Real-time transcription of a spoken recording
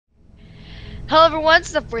Hello everyone,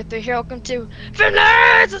 it's the 4-3 here. Welcome to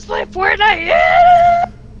Fortnite. Let's play Fortnite. Yeah!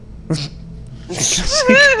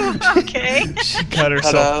 Okay. She cut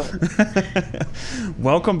herself.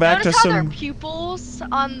 Welcome back to some. Their pupils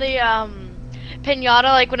on the pinata,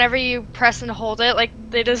 like whenever you press and hold it, like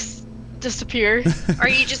they just disappear. Or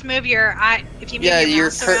you just move your eye. If you move your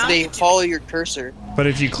mouse around, they follow your cursor. But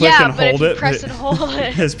if you click yeah, and hold it, press and hold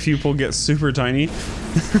it, his pupil gets super tiny.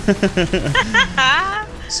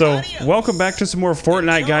 So, welcome back to some more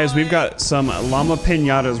Fortnite, guys. We've got some llama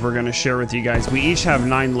pinatas we're going to share with you guys. We each have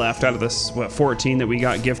 9 left out of this, 14 that we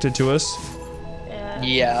got gifted to us?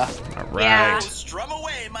 Yeah. All right. Yeah. Strum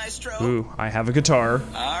away, maestro. Ooh, I have a guitar.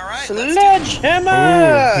 All right.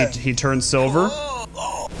 Sledgehammer! Ooh, he turned silver. Oh,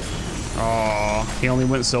 he only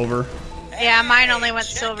went silver. Yeah, mine only went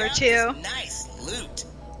silver too. Nice loot.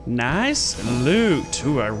 Nice loot.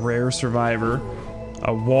 Ooh, a rare survivor.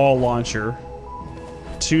 A wall launcher.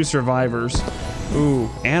 2 survivors. Ooh,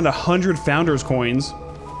 and 100 founders coins.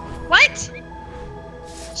 What?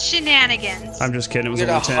 Shenanigans. I'm just kidding. It was You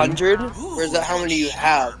only got 10. 100? Or is that how many you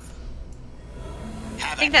have?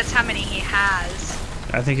 I think that's how many he has.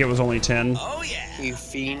 I think it was only 10. Oh yeah. You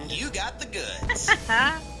fiend. You got the goods.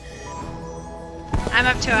 I'm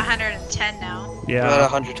up to 110 now. Yeah. I'm at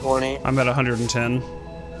 120. I'm at 110.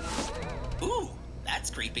 Ooh,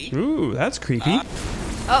 that's creepy. Ooh, that's creepy.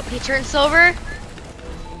 Oh, he turned silver.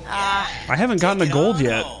 I haven't gotten a gold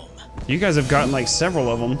yet. You guys have gotten like several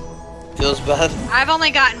of them. Feels bad. I've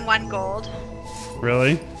only gotten 1 gold.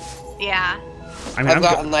 Really? Yeah. I mean, I've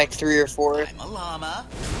gotten like 3 or 4. I'm a llama.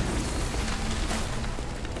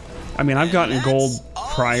 I've gotten gold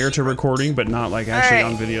prior to recording, but not like actually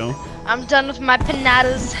on video. I'm done with my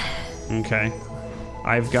pinatas. Okay.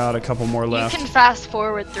 I've got a couple more left. You can fast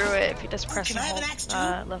forward through it if you just press Can I have an axe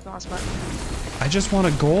and hold left mouse button. I just want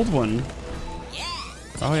a gold one.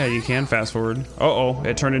 Oh yeah, you can fast forward. Uh-oh,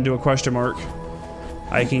 it turned into a question mark.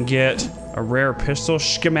 I can get a rare pistol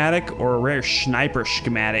schematic or a rare sniper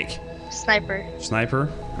schematic. Sniper.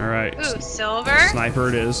 Sniper? Alright. Ooh, silver. Sniper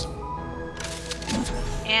it is.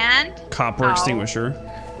 And Copper extinguisher.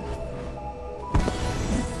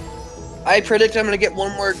 I predict I'm gonna get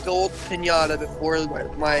 1 more gold pinata before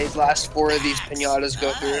my last 4 of these pinatas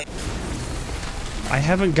go through. I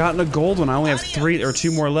haven't gotten a gold one. I only have 3 or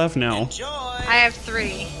 2 more left now. Enjoy. I have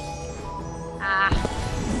 3.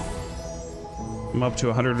 I'm up to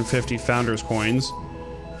 150 founders coins.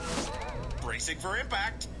 Bracing for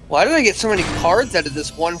impact. Why did I get so many cards out of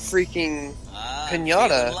this one freaking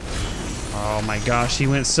pinata? Oh my gosh, he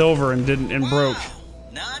went silver and broke.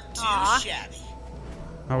 Not too shabby.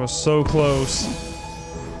 I was so close.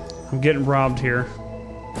 I'm getting robbed here.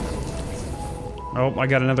 Oh, I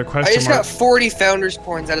got another question I just mark. got 40 founders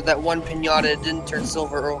coins out of that one pinata. It didn't turn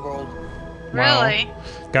silver or gold. Wow. Really?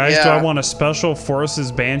 Guys, do Yeah. I want a Special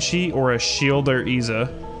Forces Banshee or a Shield or Isa?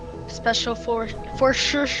 Special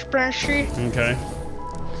Forces Banshee. Okay.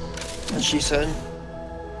 As she said.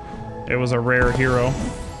 It was a rare hero.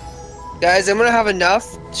 Guys, I'm gonna have enough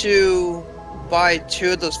to buy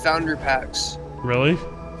 2 of those founder packs. Really?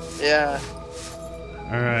 Yeah.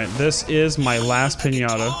 Alright, this is my last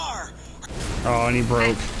pinata. Oh, and he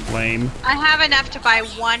broke. Lame. I have enough to buy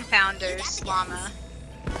 1 founder's llama.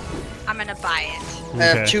 I'm gonna buy it. I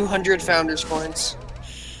have Okay. 200 founders coins.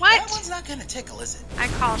 That What? one's not gonna tickle, is it? I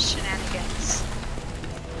call shenanigans.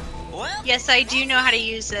 Well, Yes, I do know how to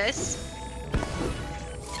use this.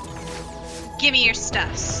 Give me your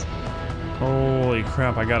stuffs. Holy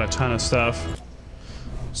crap, I got a ton of stuff.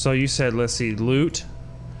 So you said, let's see, loot.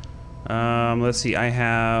 Let's see, I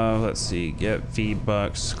have, get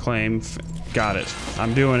V-Bucks, claim, got it.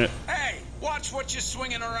 I'm doing it. hey, watch what you're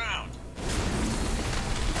swinging around.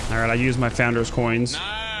 Alright, I used my founder's coins.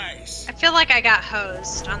 Nice. I feel like I got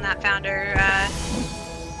hosed on that founder.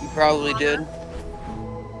 You probably did.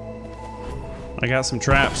 I got some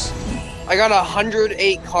traps. I got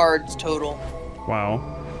 108 cards total. Wow.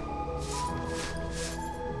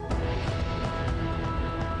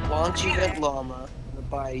 Why don't you get llama? I'm gonna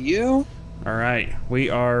buy you. Alright, we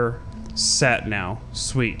are set now.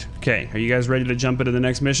 Sweet. Okay, are you guys ready to jump into the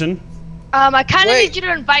next mission? I kind of Wait. need you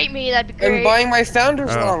to invite me. That'd be great. I'm buying my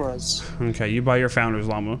founders llamas. Okay, you buy your founder's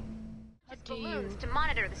llama. Balloons to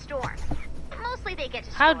monitor the storm. Mostly they get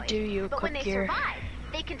destroyed. How do you but when cook they your... survive,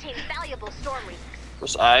 they contain valuable storm leaks.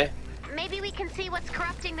 Was I? Maybe we can see what's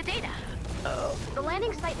corrupting the data. Oh. The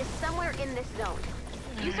landing site is somewhere in this zone.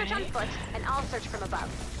 You search on foot, and I'll search from above.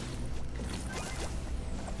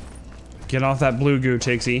 Get off that blue goo,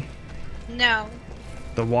 Tixie. No.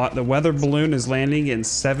 The weather balloon is landing in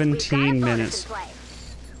 17 minutes.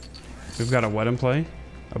 We've got a what in play?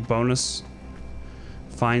 A bonus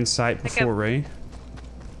Find site before Ray.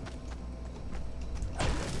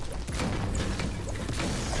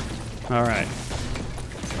 All right.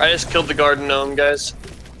 I just killed the garden gnome, guys.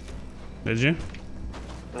 Did you?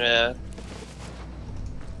 Yeah.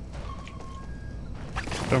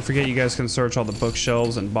 Don't forget you guys can search all the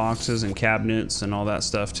bookshelves and boxes and cabinets and all that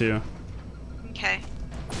stuff too. Okay.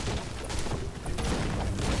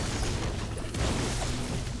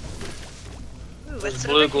 Ooh, There's what's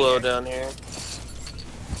blue over glow here? down here.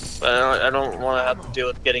 But I don't want to have to deal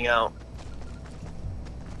with getting out.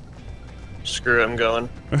 Screw it, I'm going.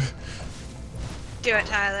 Do it,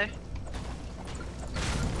 Tyler.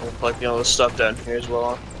 I'm collecting all this stuff down here as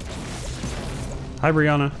well. Hi,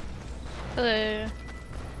 Brianna. Hello.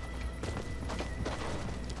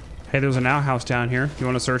 Hey, there's an outhouse down here. You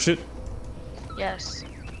want to search it? Yes.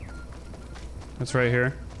 It's right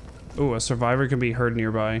here. Ooh, a survivor can be heard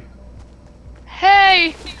nearby.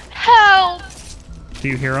 Hey! Help! Do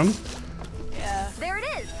you hear him? Yeah. There it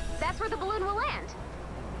is. That's where the balloon will land.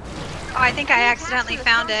 Oh, I think I accidentally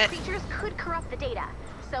found it. Creatures could corrupt the data,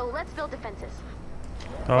 so let's build defenses.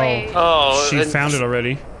 Oh, Wait. Oh, she and- found it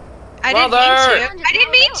already. I didn't Mother! mean to. I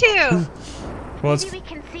didn't mean to. Well, it's Maybe we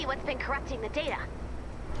can see what's been corrupting the data.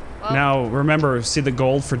 Well, now remember, see the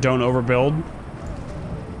gold for don't overbuild?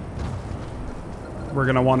 We're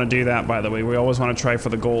gonna want to do that, by the way. We always want to try for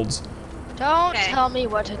the golds. don't Okay. tell me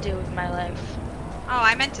what to do with my life. Oh,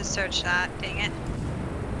 I meant to search that. Dang it.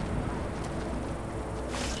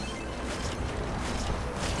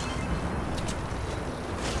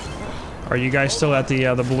 Are you guys still at the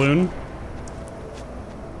balloon?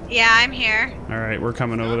 Yeah, I'm here. All right, we're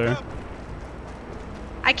coming over there.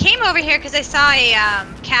 I came over here because I saw a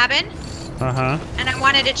cabin, Uh-huh. and I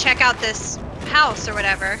wanted to check out this house or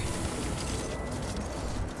whatever.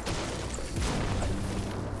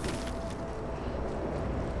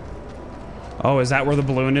 Oh, is that where the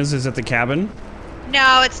balloon is? Is it the cabin?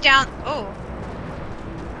 No, it's down. Oh.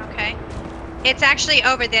 Okay. It's actually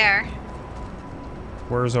over there.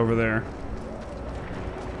 Where's over there?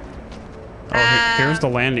 Oh, here's the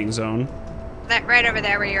landing zone. That right over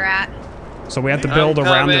there where you're at. So we have to I'm build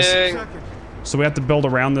around this. coming. So we have to build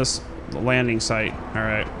around this landing site. All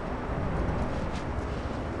right.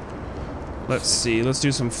 Let's see. Let's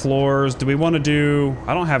do some floors. Do we want to do...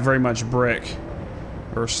 I don't have very much brick.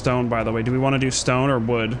 Or stone, by the way. Do we want to do stone or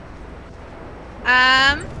wood?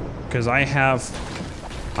 Because I have...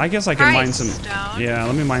 I guess I can Alright, mine some... stone. Yeah,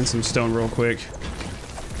 let me mine some stone real quick.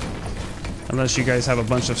 Unless you guys have a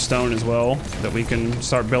bunch of stone as well, that we can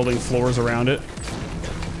start building floors around it.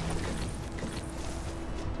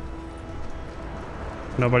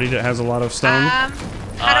 Nobody that has a lot of stone? How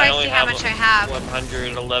do I only see how much I have?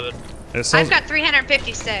 111. It says- I've got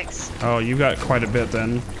 356. Oh, you got quite a bit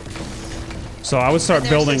then. So I would start And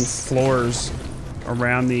there's building this- floors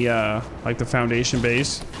around the, like the foundation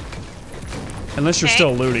base. Unless you're Okay.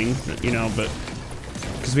 still looting, you know, but...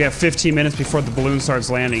 Because we have 15 minutes before the balloon starts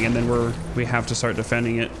landing, and then we have to start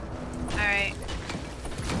defending it. Alright.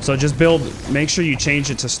 So just build... Make sure you change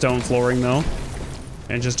it to stone flooring, though.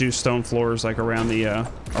 And just do stone floors, like, around the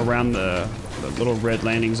little red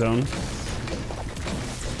landing zone.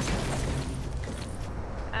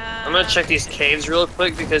 I'm gonna check these caves real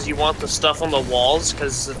quick because you want the stuff on the walls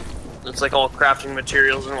because it's like all crafting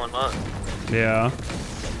materials and whatnot. Yeah.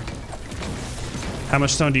 How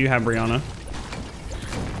much stone do you have, Brianna?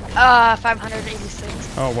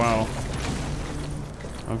 586. Oh, wow.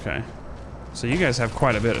 Okay. So you guys have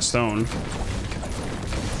quite a bit of stone.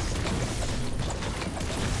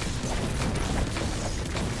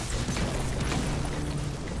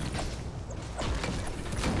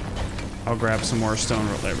 I'll grab some more stone.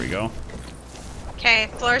 There we go. Okay,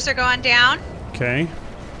 floors are going down. Okay.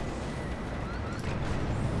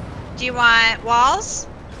 Do you want walls?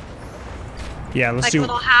 Yeah, let's Like do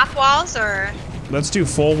little half walls or... let's do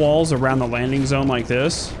full walls around the landing zone like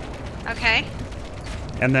this. Okay.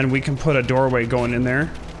 And then we can put a doorway going in there.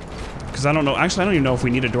 Because I don't know. Actually, I don't even know if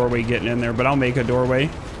we need a doorway getting in there, but I'll make a doorway.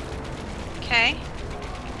 Okay.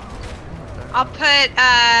 I'll put,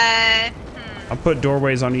 I'll put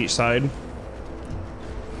doorways on each side.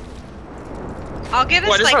 I'll give Oh,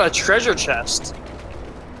 I us just like... found a treasure chest.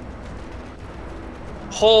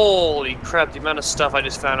 Holy crap, the amount of stuff I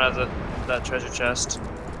just found out of that treasure chest.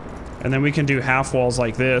 And then we can do half walls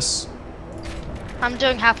like this. I'm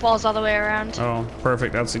doing half walls all the way around. Oh,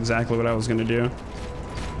 perfect. That's exactly what I was going to do.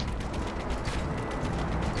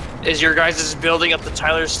 Is your guys' building up to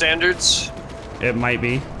Tyler's standards? It might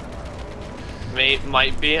be.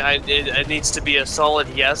 Might be. It needs to be a solid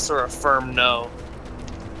yes or a firm no.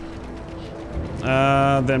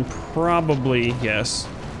 Then probably yes.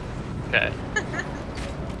 Okay.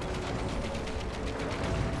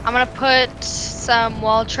 I'm gonna put some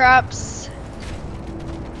wall traps.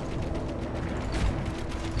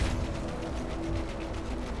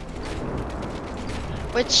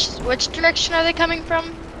 Which direction are they coming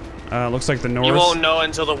from? Looks like the north. You won't know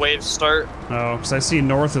until the waves start. Oh, because I see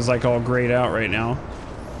north is like all grayed out right now.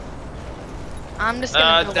 I'm just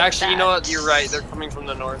gonna go with actually, you know that. what? You're right. They're coming from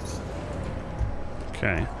the north.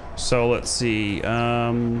 Okay, so let's see.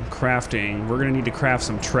 Crafting. We're gonna need to craft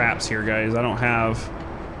some traps here, guys. I don't have.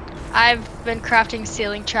 I've been crafting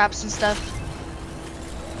ceiling traps and stuff.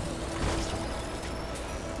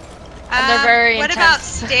 And they're very What about intense.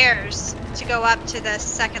 stairs to go up to the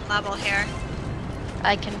second level here?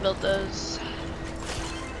 I can build those.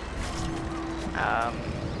 I'll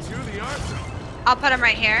put them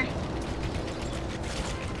right here.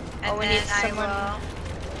 And Oh, we then need someone.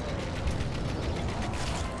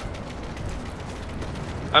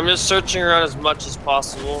 I'm just searching around as much as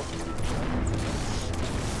possible.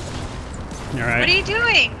 All What right. are you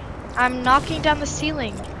doing? I'm knocking down the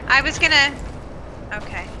ceiling. I was gonna.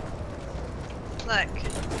 Okay. Look.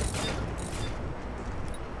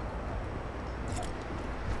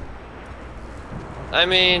 I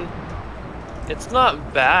mean, it's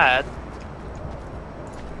not bad.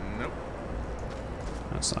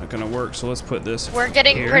 That's not gonna work. So let's put this. We're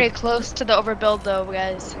getting here. pretty close to the overbuild though,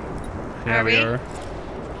 guys. Yeah, Are we we? are.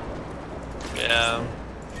 Yeah.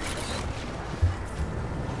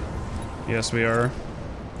 Yes, we are.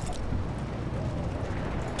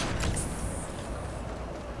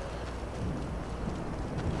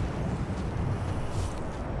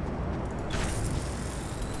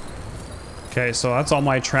 Okay, so that's all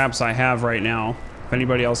my traps I have right now. If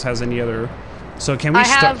anybody else has any other, so can we I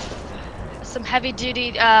start? have some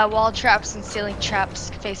heavy-duty wall traps and ceiling traps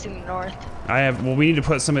facing the north. I have. Well, we need to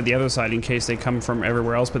put some at the other side in case they come from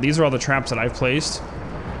everywhere else. But these are all the traps that I've placed.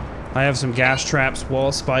 I have some gas traps,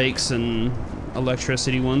 wall spikes, and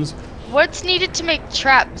electricity ones. What's needed to make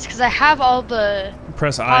traps? Because I have all the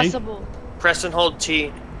Press I. possible. Press and hold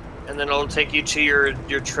T, and then it'll take you to your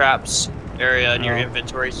traps area in your Oh.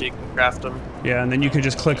 inventory so you can craft them. Yeah, and then you can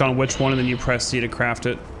just click on which one, and then you press C to craft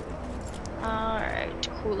it. Alright,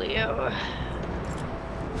 coolio.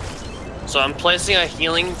 So I'm placing a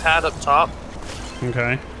healing pad up top.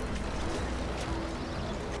 Okay.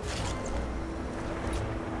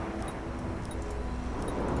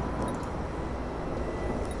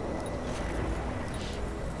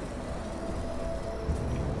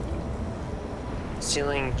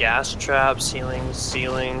 Ceiling gas trap, ceiling.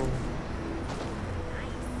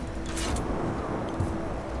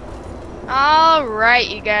 Alright,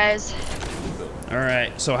 you guys. All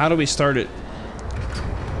right. So how do we start it?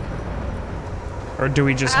 Or do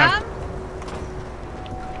we just have?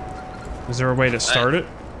 Is there a way to start it?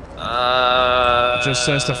 It just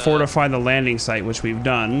says to fortify the landing site, which we've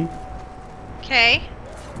done. Okay.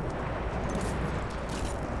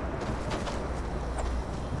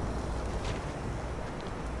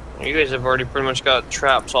 You guys have already pretty much got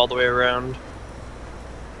traps all the way around.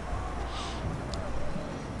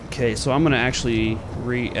 Okay, so I'm gonna actually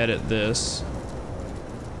re-edit this.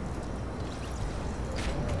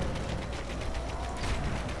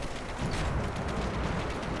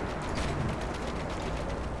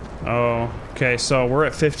 Oh, okay, so we're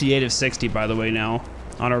at 58 of 60, by the way, now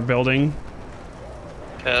on our building.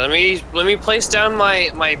 Okay, let me place down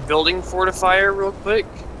my building fortifier real quick.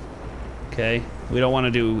 Okay, we don't want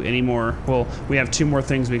to do any more. Well, we have 2 more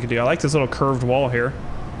things we could do. I like this little curved wall here.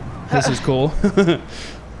 This is cool.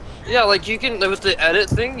 Yeah, like you can with the edit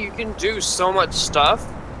thing, you can do so much stuff.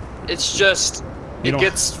 It's just You it don't-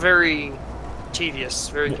 gets very tedious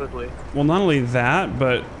very quickly. Well, not only that,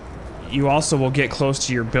 but you also will get close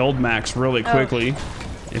to your build max really quickly.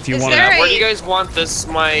 If you Is want there to, a- Where do you guys want this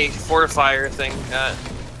my fortifier thing at?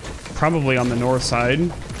 probably on the north side,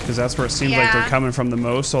 because that's where it seems like they're Yeah. coming from the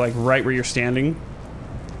most. So like right where you're standing.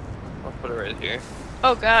 I'll put it right here.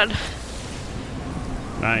 Oh god.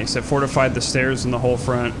 Nice. It fortified the stairs and the whole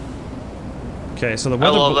front. Okay, so the I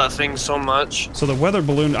weather. love that thing so much. So the weather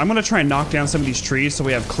balloon. I'm gonna try and knock down some of these trees so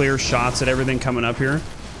we have clear shots at everything coming up here.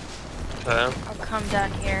 Okay. I'll come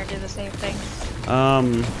down here and do the same thing.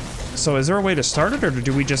 So is there a way to start it, or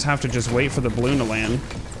do we just have to just wait for the balloon to land?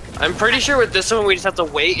 I'm pretty sure with this one we just have to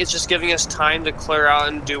wait. It's just giving us time to clear out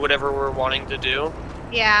and do whatever we're wanting to do.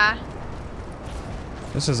 Yeah.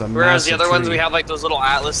 This is a Whereas the massive other ones tree. we have like those little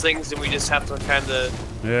atlas things and we just have to kind of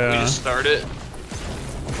Yeah. we just start it.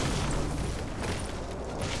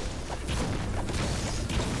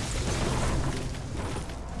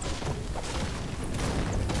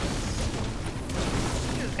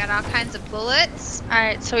 We've got all kinds of bullets.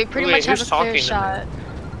 Alright, so we pretty Wait, much have who's a clear talking to me? shot.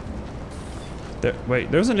 Wait,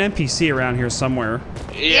 there's an NPC around here somewhere.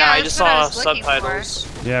 Yeah, I that's just what I saw was looking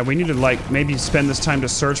subtitles. Yeah, we need to like maybe spend this time to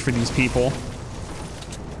search for these people.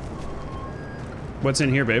 What's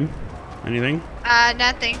in here, babe? Anything?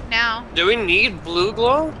 Nothing now. Do we need blue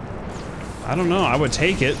glow? I don't know. I would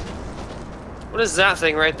take it. What is that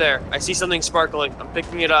thing right there? I see something sparkling. I'm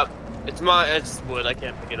picking it up. It's wood. I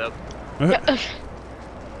can't pick it up.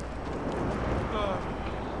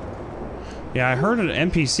 Yeah, I heard an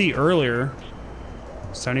NPC earlier.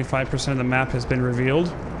 75% of the map has been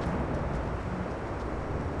revealed.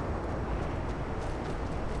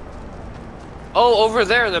 Oh, over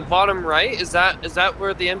there in the bottom right. Is that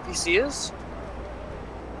where the NPC is?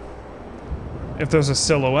 If there's a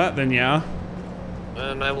silhouette, then yeah.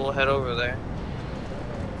 And I will head over there.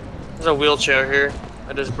 There's a wheelchair here.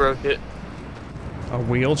 I just broke it. A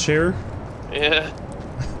wheelchair? Yeah.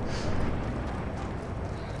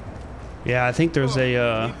 Yeah, I think there's a,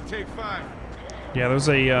 yeah, there's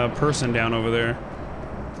a person down over there.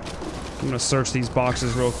 I'm gonna search these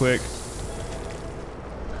boxes real quick.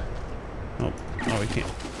 Oh, we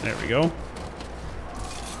can't. There we go.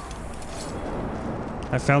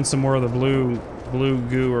 I found some more of the blue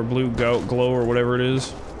goo or blue glow or whatever it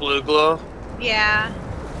is. Blue glow? Yeah.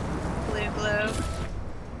 Blue glow.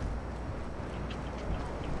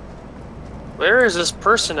 Where is this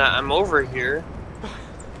person at? I'm over here.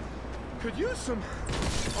 Could use some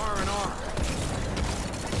R&R.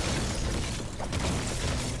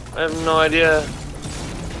 I have no idea.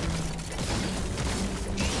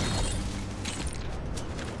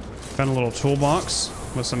 Found a little toolbox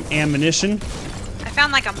with some ammunition. I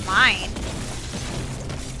found like a mine.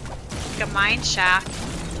 Like a mine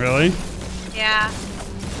shaft. Really? Yeah.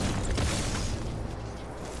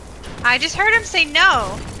 I just heard him say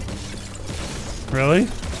no. Really?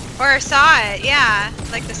 Or saw it, yeah.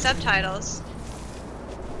 Like the subtitles.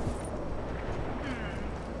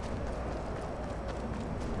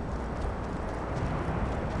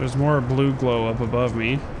 There's more blue glow up above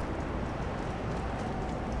me.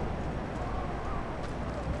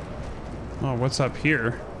 Oh, what's up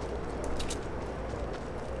here?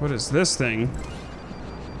 What is this thing?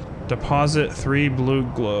 Deposit 3 blue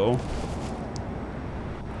glow.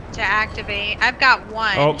 To activate. I've got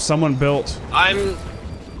one. Oh, someone built.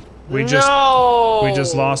 We just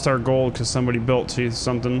lost our gold because somebody built to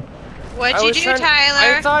something. What'd you do,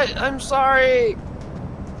 Tyler? I'm sorry.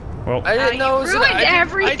 Well, I didn't know it was ruined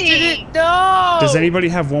everything. I didn't know. does anybody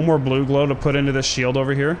have one more blue glow to put into this shield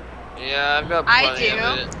over here? Yeah, I've got I plenty do.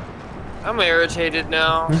 of it. I'm irritated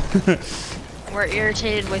now. We're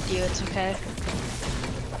irritated with you, it's okay.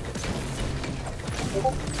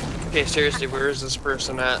 Okay, seriously, where is this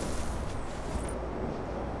person at?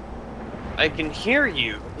 I can hear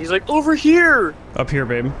you. He's like, over here! Up here,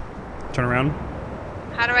 babe. Turn around.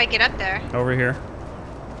 How do I get up there? Over here.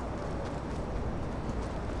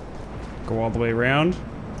 Go all the way around.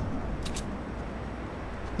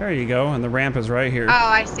 There you go, and the ramp is right here. Oh,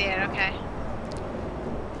 I see it, okay.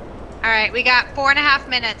 Alright, we got 4.5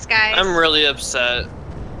 minutes, guys. I'm really upset.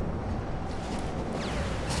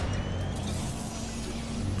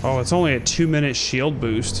 Oh, it's only a 2-minute shield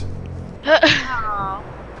boost. Oh.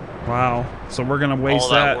 Wow. So we're gonna waste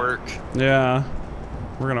All that work. Yeah.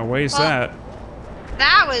 We're gonna waste Well, that.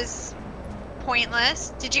 That was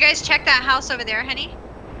pointless. Did you guys check that house over there, honey?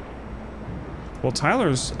 Well,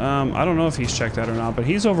 Tyler's, I don't know if he's checked that or not, but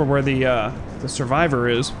he's over where the survivor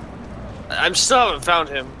is. I still haven't found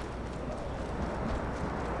him.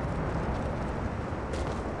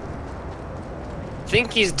 I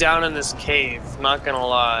think he's down in this cave, not gonna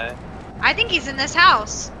lie. I think he's in this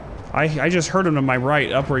house. I just heard him to my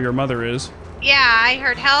right, up where your mother is. Yeah, I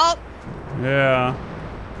heard help. Yeah.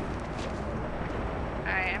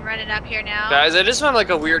 Alright, I'm running up here now. Guys, I just found like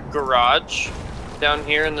a weird garage down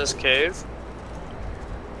here in this cave.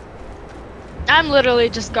 I'm literally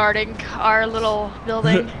just guarding our little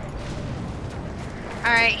building.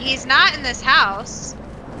 Alright, he's not in this house.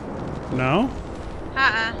 No?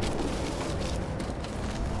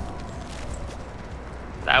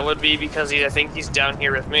 That would be because I think he's down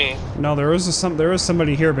here with me. No, there is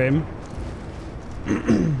somebody here, babe. So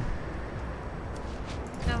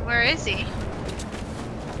where is he?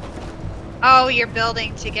 Oh, you're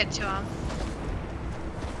building to get to him.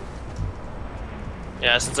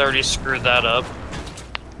 Yeah, since I already screwed that up.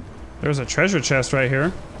 There's a treasure chest right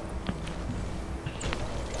here.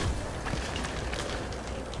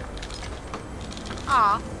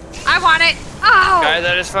 Aw. I want it. Oh! Guys,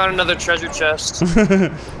 I just found another treasure chest.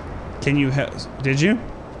 Can you did you?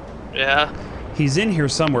 Yeah. He's in here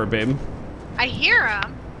somewhere, babe. I hear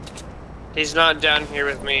him. He's not down here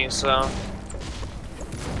with me, so.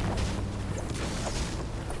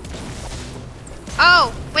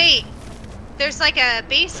 Oh, wait. There's like a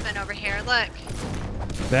basement over here. Look.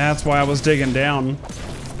 That's why I was digging down.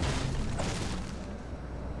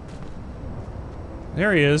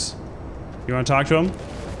 There he is. You want to talk to him?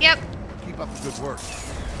 Yep. Keep up the good work.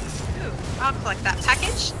 Ooh, I'll collect that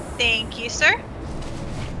package. Thank you, sir.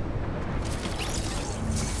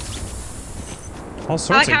 All I sorts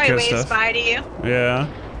like of how he good waves stuff. by to you. Yeah.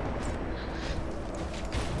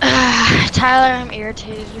 Tyler, I'm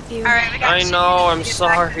irritated with you. Alright, we got I 2 know, I'm minutes to get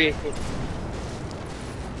back. sorry.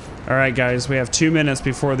 All right, guys. We have 2 minutes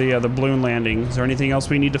before the balloon landing. Is there anything else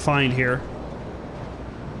we need to find here?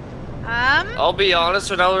 I'll be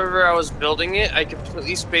honest, whenever I was building it, I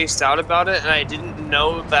completely spaced out about it, and I didn't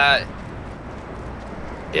know that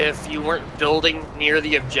if you weren't building near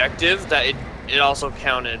the objective, that it also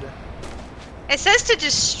counted. It says to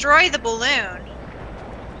destroy the balloon.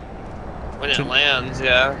 When it lands,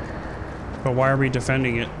 yeah. But why are we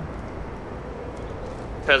defending it?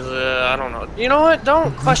 Because, I don't know. You know what?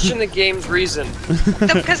 Don't question the game's reason.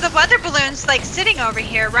 Because the weather balloon's like sitting over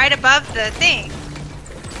here, right above the thing.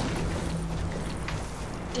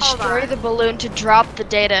 Destroy the balloon to drop the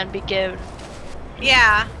data and be good.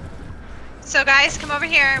 Yeah. So guys, come over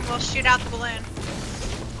here and we'll shoot out the balloon.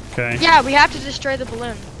 Okay. Yeah, we have to destroy the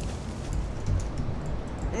balloon.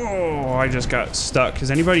 Oh, I just got stuck. Is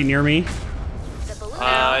anybody near me? The balloon.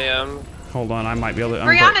 I am. Hold on, I might be able to.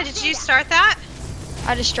 Brianna, did you start that?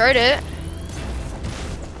 I destroyed it.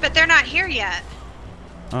 But they're not here yet.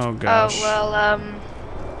 Oh gosh. Oh well,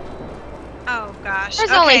 Oh gosh.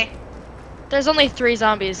 there's only 3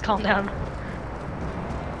 zombies. Calm down.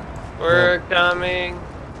 We're coming.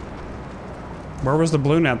 Where was the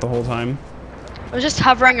balloon at the whole time? It was just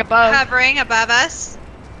hovering above. Hovering above us.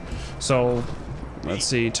 So, let's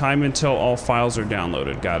see. Time until all files are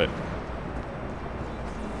downloaded. Got it.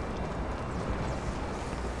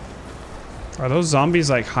 Are those zombies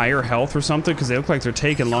like higher health or something? Because they look like they're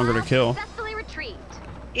taking longer to kill. Successfully retrieved.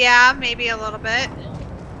 Yeah, maybe a little bit.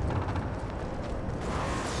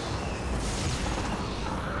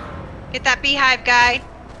 Get that beehive guy.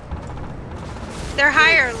 They're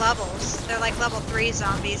higher levels. They're like level 3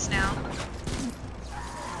 zombies now.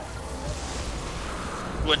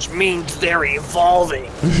 Which means they're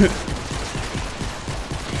evolving.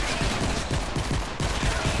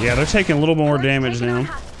 Yeah, they're taking a little more damage now.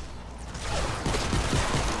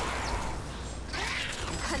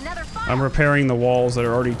 Another fire. I'm repairing the walls that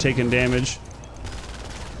are already taking damage.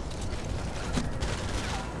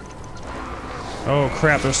 Oh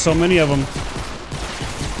crap, there's so many of them.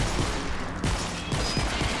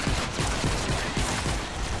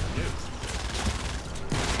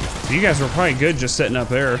 You guys were probably good just sitting up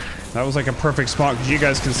there. That was like a perfect spot because you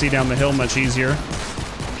guys can see down the hill much easier.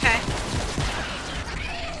 Okay.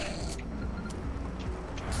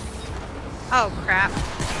 Oh crap.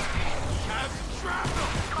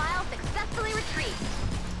 File successfully retrieved.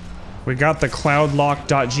 We got the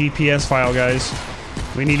cloudlock.gps file, guys.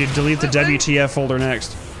 We need to delete the WTF folder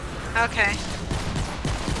next. Okay.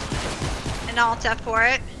 An alt F for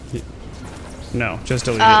it. No, just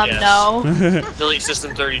delete it. Yes. No. Delete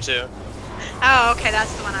System 32. Oh, okay,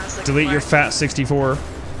 that's the one I was looking Delete for. your fat 64.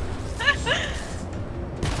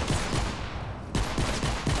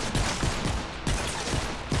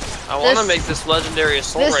 I want to This- make this legendary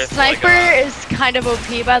assault This rifle. sniper is kind of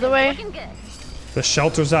OP, by the way. Looking good. The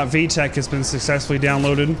shelters.vtech has been successfully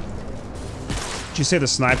downloaded. Did you say the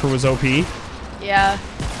sniper was OP? Yeah.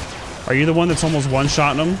 Are you the one that's almost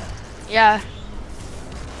one-shotting them? Yeah.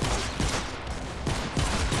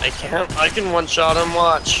 I can one-shot him,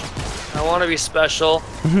 watch. I want to be special.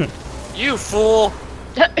 You fool!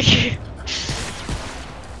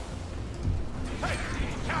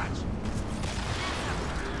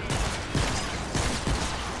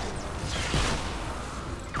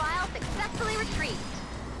 File successfully retrieved.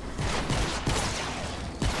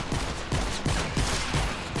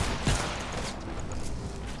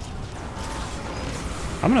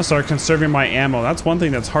 I'm gonna start conserving my ammo. That's one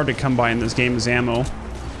thing that's hard to come by in this game is ammo.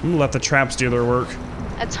 I'm gonna let the traps do their work.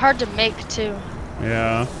 It's hard to make too.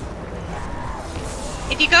 Yeah.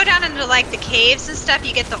 If you go down into like the caves and stuff,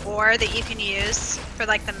 you get the ore that you can use for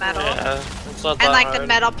like the metal. Yeah, it's not that And like hard. the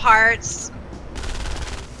metal parts.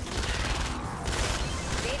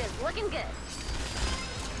 Data's looking good.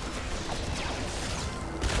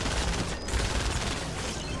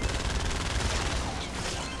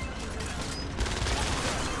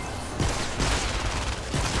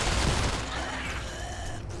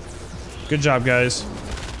 Good job, guys.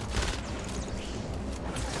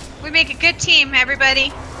 We make a good team,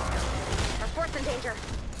 everybody. Our fort's in danger.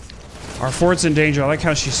 Our fort's in danger. I like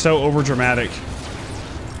how she's so overdramatic.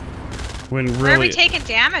 When really Where are we taking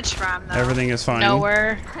damage from, though? everything is fine.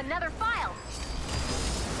 Nowhere. Another file.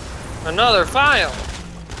 Another file.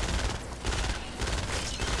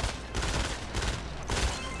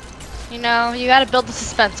 You know, you gotta build the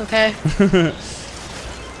suspense, okay?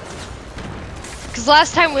 Because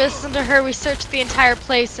last time we listened to her, we searched the entire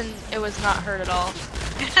place and it was not heard at all.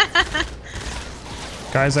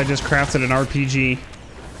 Guys, I just crafted an RPG.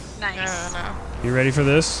 Nice. No. You ready for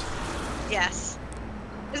this? Yes.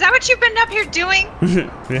 Is that what you've been up here doing?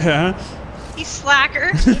 Yeah. You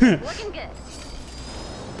slacker. Looking good.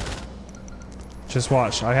 Just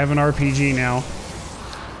watch. I have an RPG now.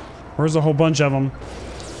 Where's a whole bunch of them?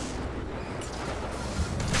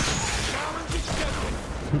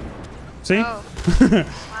 See? Oh.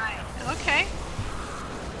 My. Okay.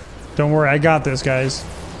 Don't worry, I got this, guys.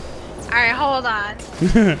 Alright, hold on.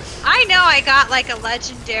 I know I got like a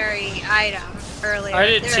legendary item earlier. I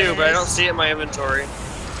did There too, it but I is. don't see it in my inventory.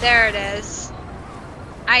 There it is.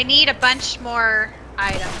 I need a bunch more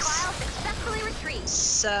items. File successfully retrieved.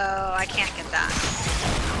 So I can't get that.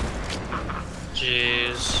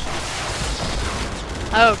 Jeez.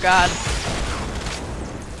 Oh god.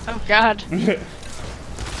 Oh god.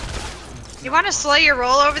 You want to slow your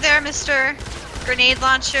roll over there, Mr. Grenade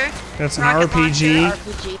Launcher? That's an Rocket RPG.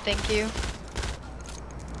 RPG, thank you.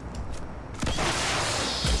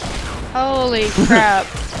 Holy crap.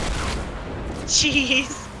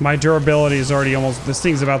 Jeez. My durability is already almost... This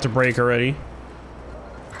thing's about to break already.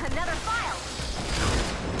 Another file.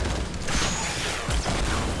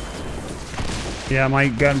 Yeah, my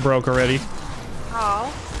gun broke already.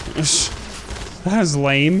 Oh. That is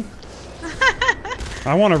lame.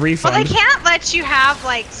 I want a Well, refund. they can't let you have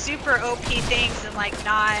like super OP things and like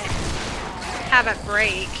not have it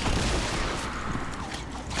break.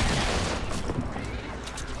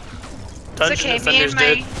 Dungeon It's okay, me Defender's and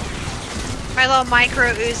dead. my little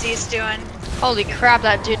micro Uzi's doing. Holy crap,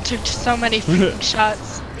 that dude took so many freaking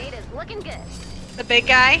shots. Data's looking good. The big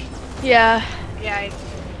guy? Yeah. Yeah.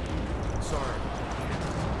 Sorry.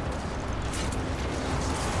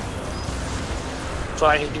 So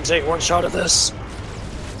I can take one shot of this.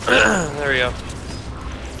 There we go.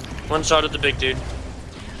 One shot at the big dude.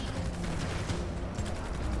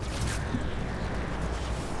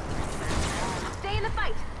 Stay in the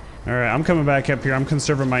fight. Alright, I'm coming back up here. I'm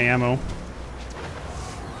conserving my ammo.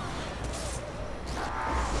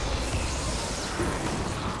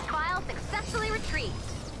 File successfully retrieved.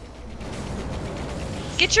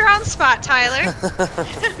 Get your own spot, Tyler.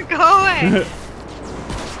 Go away.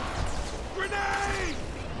 Grenade!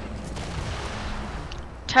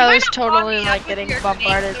 Tyler's not blow totally me up like with getting your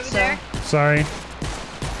bombarded, grenades over so. there? Sorry.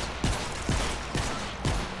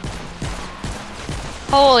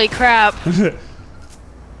 Holy crap.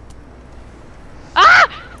 Ah!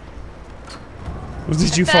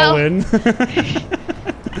 Did you Fell. fall in?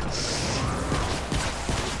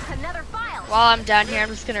 Another file. While I'm down here, I'm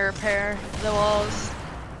just gonna repair the walls.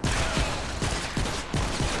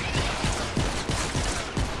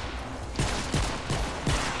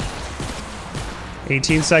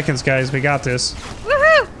 "18 seconds, guys. We got this."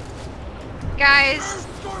 Woohoo! Guys,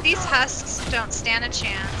 these husks don't stand a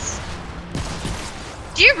chance.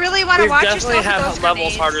 Do you really want to We watch definitely yourself have with those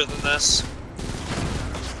levels grenades? harder than this.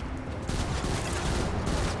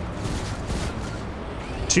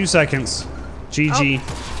 "2 seconds. GG.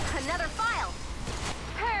 Another file.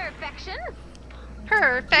 Perfection.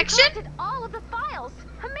 Perfection? You collected all of the files.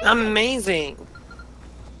 Amazing. Amazing.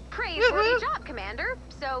 Praiseworthy Woo-woo. job, Commander.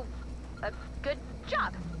 So, good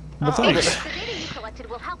job. Well, thanks. The data you collected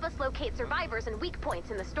will help us locate survivors and weak points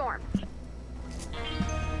in the storm.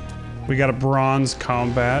 We got a bronze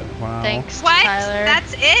combat. Wow. Thanks, What? Tyler.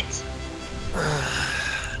 That's it?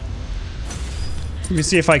 Let me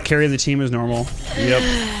see if I carry the team as normal. Yep.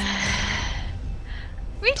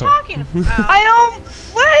 What are you talking about? I don't.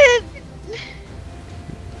 What?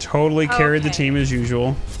 Totally carried the Okay. team as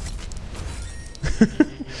usual.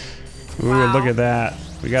 Ooh, Wow. look at that.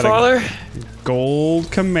 We got Father, a gold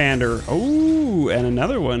commander. Ooh, and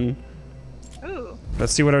another one. Ooh.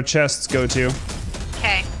 Let's see what our chests go to.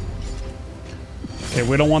 Okay. Okay,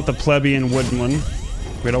 we don't want the plebeian wooden one.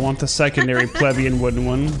 We don't want the secondary plebeian wooden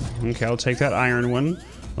one. Okay, I'll take that iron one.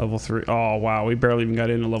 Level 3. Oh, wow. We barely even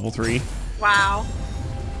got into level 3. Wow.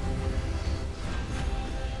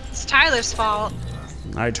 It's Tyler's fault.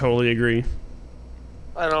 I totally agree.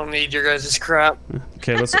 I don't need your guys' crap.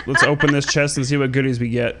 Okay, let's open this chest and see what goodies we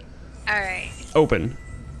get. Alright. Open.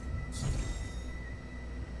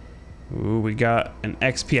 Ooh, we got an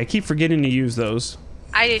XP. I keep forgetting to use those.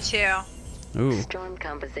 I do too. Ooh. Storm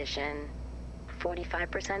composition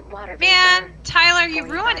 45% water vapor. Man, Tyler, you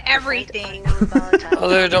ruined 45% everything. unknown volatile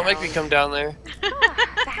Oh, don't make me compounds. come down there.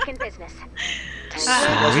 Back in business.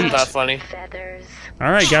 Wasn't that funny? Feathers.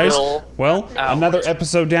 All right, guys. Chill Well, out. another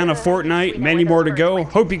episode down of Fortnite. Many more to go.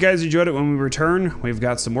 Hope you guys enjoyed it when we return. We've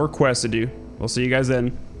got some more quests to do. We'll see you guys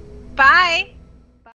then. Bye.